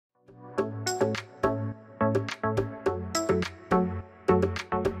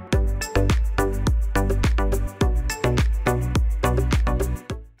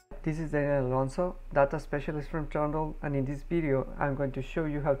Alonso, data specialist from Trundl, and in this video I'm going to show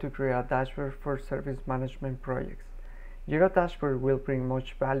you how to create a dashboard for service management projects. Jira dashboard will bring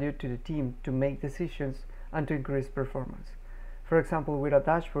much value to the team to make decisions and to increase performance. For example, with a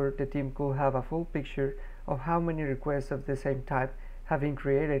dashboard, the team could have a full picture of how many requests of the same type have been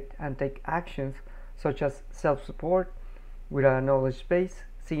created and take actions such as self-support with a knowledge base,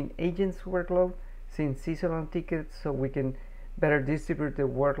 seeing agents workload, seeing seasonal tickets so we can better distribute the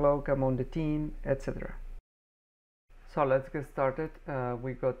workload among the team, etc. So let's get started.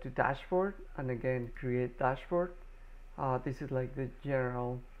 We go to dashboard and again create dashboard. This is like the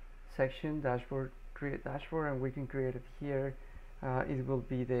general section, dashboard, create dashboard, and we can create it here. It will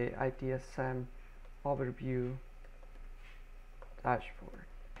be the ITSM overview dashboard,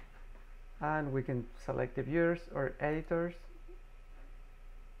 and we can select the viewers or editors.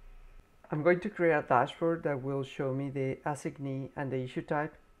 I'm going to create a dashboard that will show me the assignee and the issue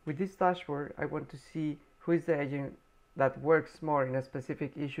type. With this dashboard, I want to see who is the agent that works more in a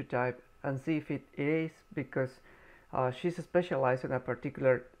specific issue type and see if it is because she's specialized in a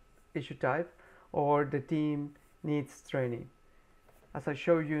particular issue type or the team needs training. As I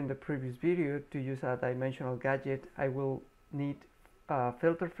showed you in the previous video, to use a dimensional gadget, I will need a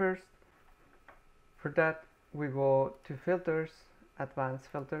filter first. For that, we go to filters, advanced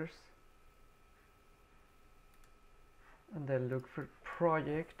filters, and then look for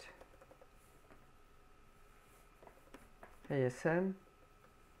project, ASM,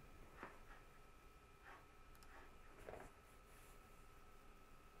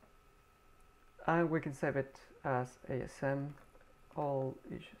 and we can save it as ASM all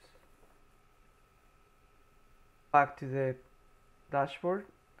issues. Back to the dashboard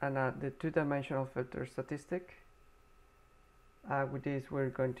and the two-dimensional filter statistic. With this, we're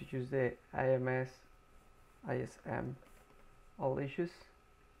going to use the ISM all issues,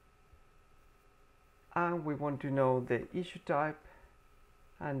 and we want to know the issue type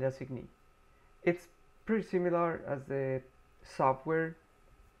and the assignee. It's pretty similar as the software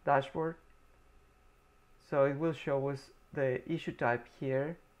dashboard, so it will show us the issue type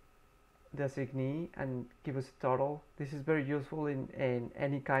here, the assignee, and give us a total. This is very useful in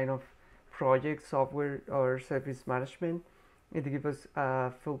any kind of project, software or service management. It gives us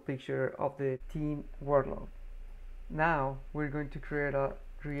a full picture of the team workload. Now we're going to create a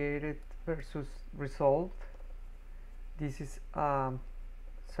created versus resolved. This is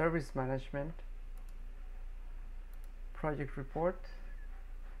service management project report.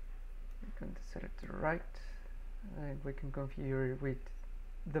 We can set it to the right, and we can configure it with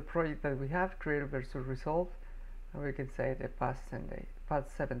the project that we have, created versus resolved, and we can say the past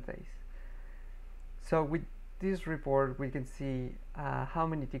 7 days. So with this report, we can see how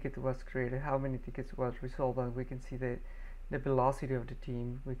many tickets was created, how many tickets was resolved, and we can see the velocity of the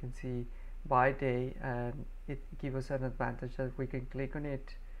team. We can see by day, and it gives us an advantage that we can click on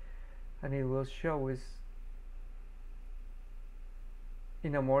it and it will show us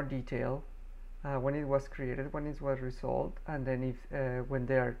in a more detail when it was created, when it was resolved, and then if when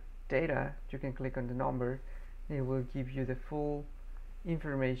there are data, you can click on the number. It will give you the full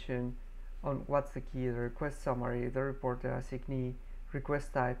information on what's the key, the request summary, the report, the assignee,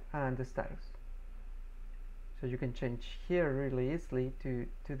 request type, and the status. So you can change here really easily to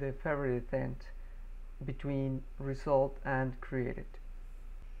the favorite event between result and created.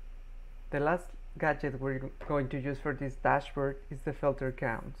 The last gadget we're going to use for this dashboard is the filter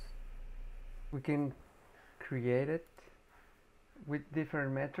counts. We can create it with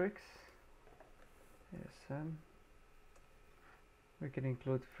different metrics. Yes, we can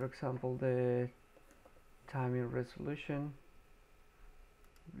include, for example, the timing resolution,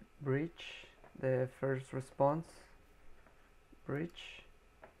 breach, the first response, breach,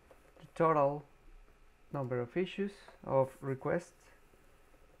 the total number of issues, of requests,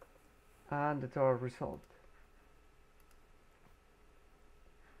 and the total result.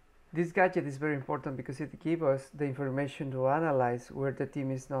 This gadget is very important because it gives us the information to analyze where the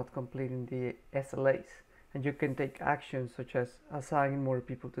team is not completing the SLAs. And you can take actions such as assigning more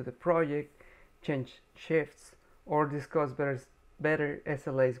people to the project, change shifts, or discuss better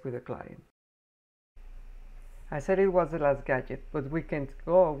SLAs with the client. I said it was the last gadget, but we can't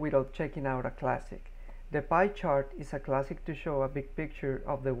go without checking out a classic. The pie chart is a classic to show a big picture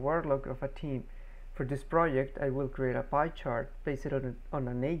of the workload of a team. For this project, I will create a pie chart based on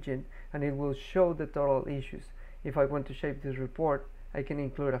an agent, and it will show the total issues. If I want to shape this report, I can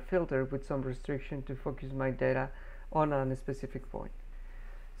include a filter with some restriction to focus my data on a specific point.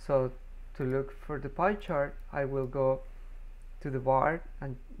 So to look for the pie chart, I will go to the bar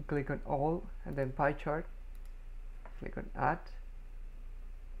and click on all, and then pie chart, click on add,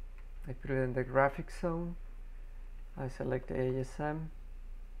 I put it in the graphics zone. I select the ASM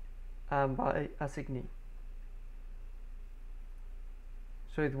and by assignee.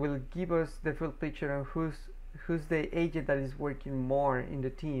 So it will give us the full picture on who's the agent that is working more in the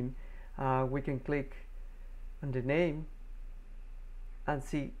team. We can click on the name and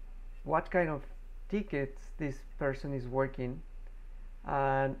see what kind of tickets this person is working,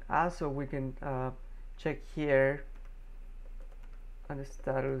 and also we can check here on the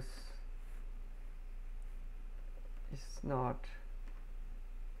status. It's not,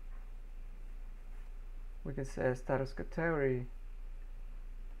 we can say status category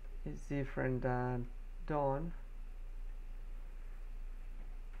is different than done,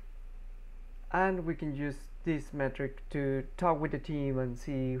 and we can use this metric to talk with the team and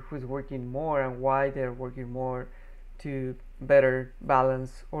see who's working more and why they're working more to better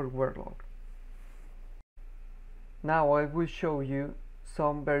balance our workload. Now I will show you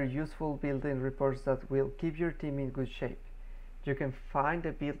some very useful built-in reports that will keep your team in good shape. You can find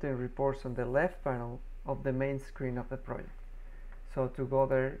the built-in reports on the left panel of the main screen of the project. So to go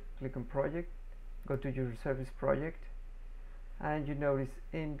there, click on project, go to your service project, and you notice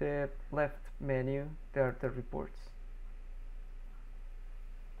in the left menu there are the reports.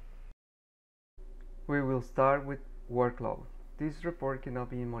 We will start with workload. This report cannot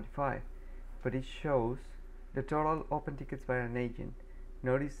be modified, but it shows the total open tickets by an agent.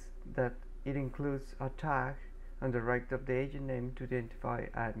 Notice that it includes a tag on the right of the agent name to identify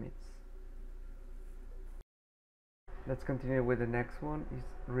admins. Let's continue with the next one. Is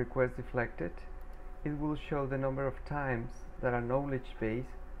request deflected. It will show the number of times that a knowledge base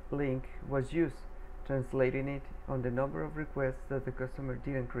link was used, translating it on the number of requests that the customer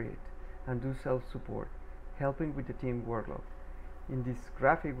didn't create, and do self-support, helping with the team workload. In this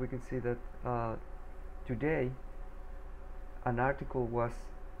graphic we can see that today an article was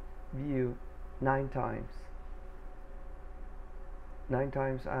viewed 9 times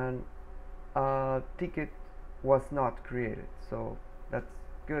and a ticket was not created. So that's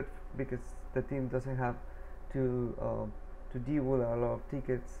good because the team doesn't have to deal with a lot of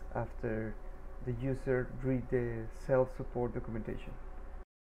tickets after the user read the self-support documentation.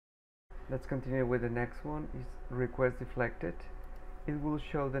 Let's continue with the next one. Is request deflected. It will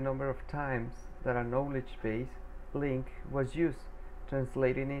show the number of times that a knowledge base link was used,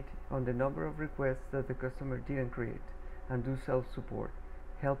 translating it on the number of requests that the customer didn't create, and do self-support,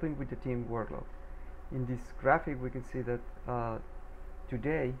 helping with the team workload. In this graphic we can see that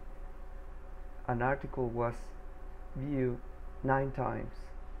today an article was viewed 9 times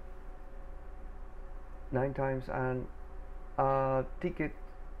and a ticket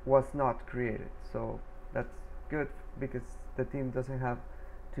was not created. So that's good because the team doesn't have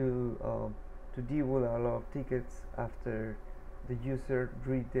to deal with a lot of tickets after the user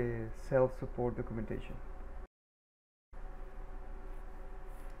read the self-support documentation.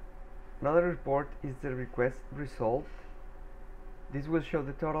 Another report is the request resolved. This will show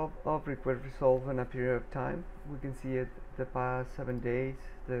the total of requests resolved in a period of time. We can see it the past 7 days,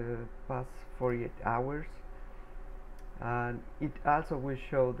 the past 48 hours, and it also will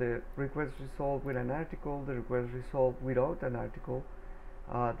show the request resolved with an article, the request resolved without an article,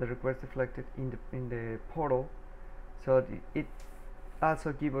 the request deflected in the portal. So it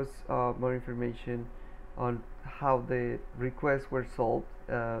also gives us more information on how the requests were solved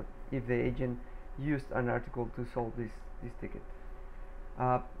if the agent used an article to solve this ticket.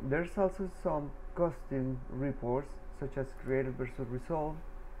 There's also some custom reports such as created versus resolved,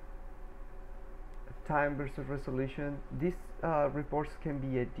 time versus resolution. These reports can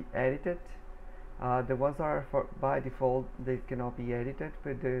be edited. The ones that are by default, they cannot be edited,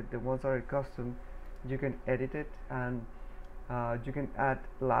 but the ones that are custom, you can edit it, and you can add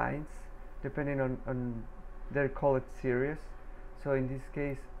lines depending on their colored series. So in this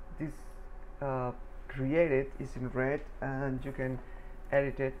case, this created is in red, and you can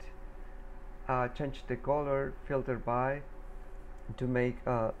edit it, change the color, filter by, to make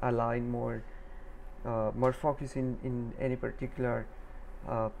a line more focused in any particular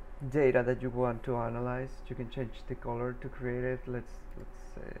data that you want to analyze. You can change the color to create it. Let's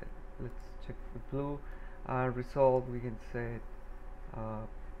check the blue. Resolve, we can say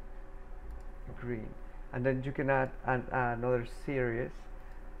green, and then you can add another series.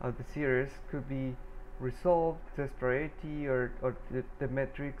 The series could be resolved, test priority, or the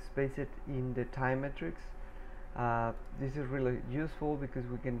metrics based in the time metrics. This is really useful because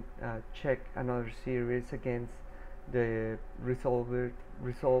we can check another series against the resolved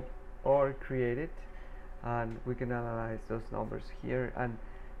or created, and we can analyze those numbers here. And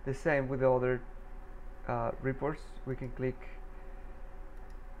the same with the other reports. We can click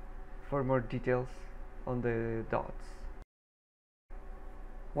for more details on the dots.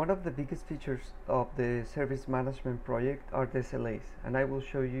 One of the biggest features of the service management project are the SLAs, and I will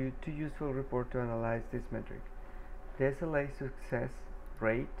show you two useful reports to analyze this metric. The SLA success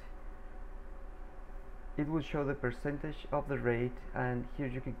rate, it will show the percentage of the rate, and here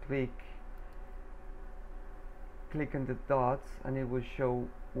you can click on the dots and it will show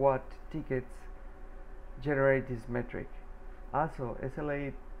what tickets generate this metric. Also,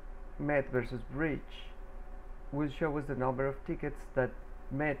 SLA met versus breach will show us the number of tickets that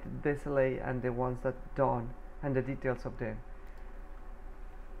met the SLA and the ones that don't, and the details of them.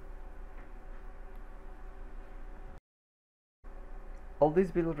 All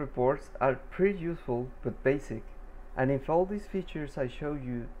these build reports are pretty useful but basic, and if all these features I show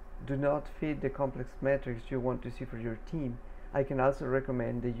you do not fit the complex metrics you want to see for your team, I can also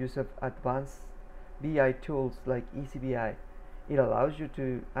recommend the use of advanced BI tools like EasyBI. It allows you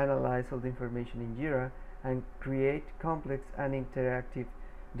to analyze all the information in Jira and create complex and interactive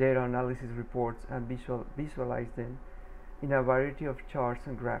data analysis reports and visualize them in a variety of charts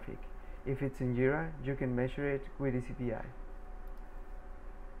and graphics. If it's in Jira, you can measure it with EasyBI.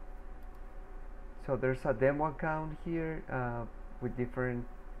 So there's a demo account here with different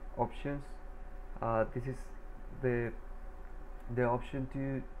options. This is the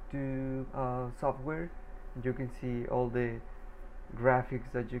option to software. You can see all the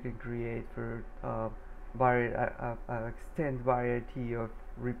graphics that you can create for extended variety of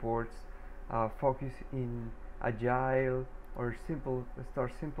reports. Focus in agile or simple,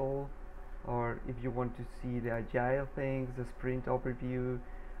 start simple, or if you want to see the agile things, the sprint overview.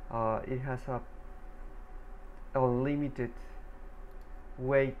 It has a unlimited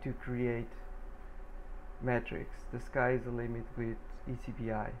way to create metrics. The sky is the limit with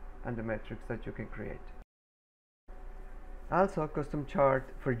EasyBI and the metrics that you can create. Also, custom chart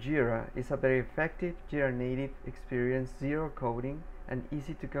for Jira is a very effective Jira native experience, zero coding, and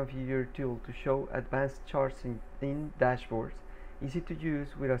easy to configure tool to show advanced charts in dashboards, easy to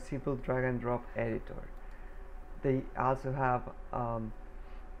use with a simple drag and drop editor. They also have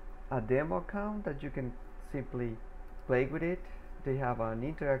a demo account that you can simply play with it. They have an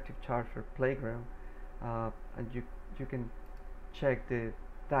interactive chart for playground, and you can check the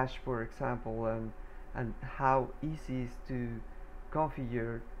dashboard example and how easy it is to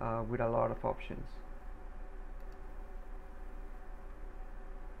configure with a lot of options.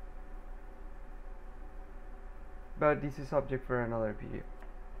 But this is subject for another video.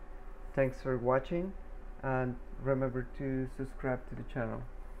 Thanks for watching, and remember to subscribe to the channel.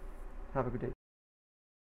 Have a good day.